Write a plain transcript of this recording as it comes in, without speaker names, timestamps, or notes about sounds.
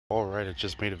Alright, I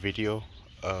just made a video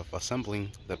of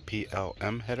assembling the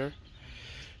PLM header.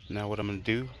 Now what I'm going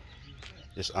to do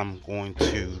is I'm going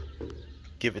to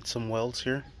give it some welds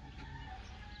here,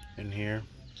 and here,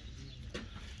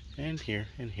 and here,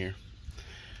 and here.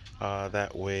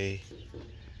 That way,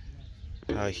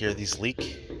 here these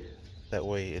leak. That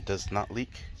way it does not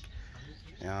leak.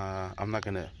 I'm not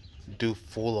going to do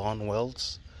full-on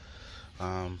welds,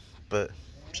 but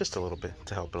just a little bit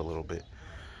to help it a little bit.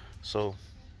 So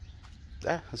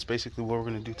that's basically what we're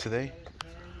going to do today.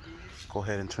 Go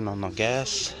ahead and turn on the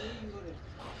gas.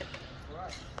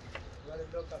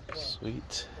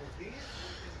 Sweet.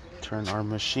 Turn our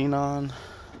machine on.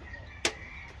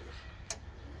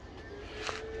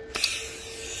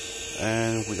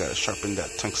 And we gotta sharpen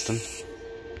that tungsten.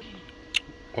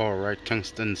 Alright,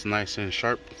 tungsten's nice and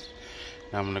sharp.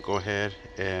 Now I'm gonna go ahead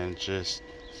and just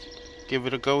give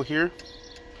it a go here.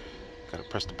 Gotta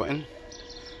press the button.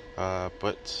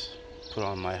 But put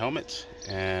on my helmet,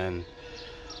 and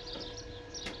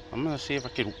I'm gonna see if I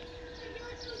can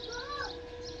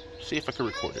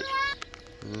record it.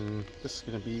 This is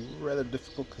gonna be rather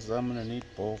difficult because I'm gonna need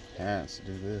both hands to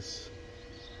do this.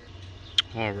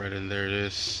 Alright, and there it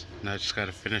is. Now I just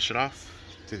gotta finish it off,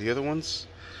 do the other ones,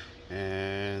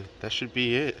 and that should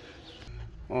be it.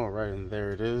 Alright, and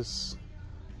there it is.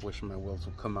 Wish my welds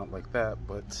would come out like that,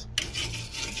 but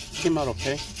it came out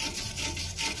okay.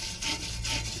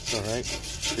 It's alright.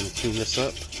 Just gonna tune this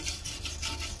up.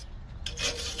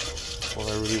 All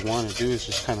I really want to do is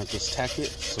just kind of just tack it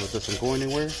so it doesn't go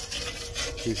anywhere.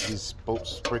 These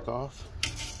bolts break off.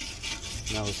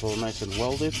 Now it's all nice and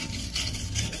welded,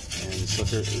 and the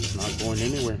sucker is not going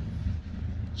anywhere.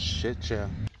 Shit, yeah.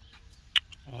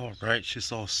 Alright,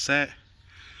 she's all set,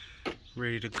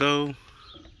 ready to go.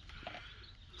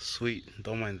 Sweet,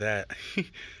 don't mind that.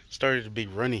 Started to be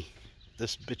runny.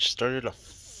 This bitch started a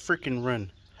freaking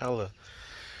run. Hella.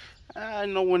 I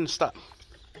know when to stop.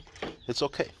 It's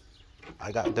okay.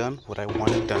 I got done what I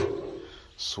wanted done.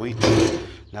 Sweet.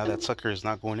 Now that sucker is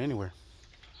not going anywhere.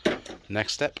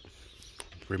 Next step,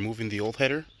 removing the old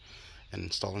header and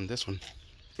installing this one.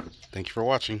 Thank you for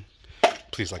watching.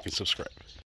 Please like and subscribe.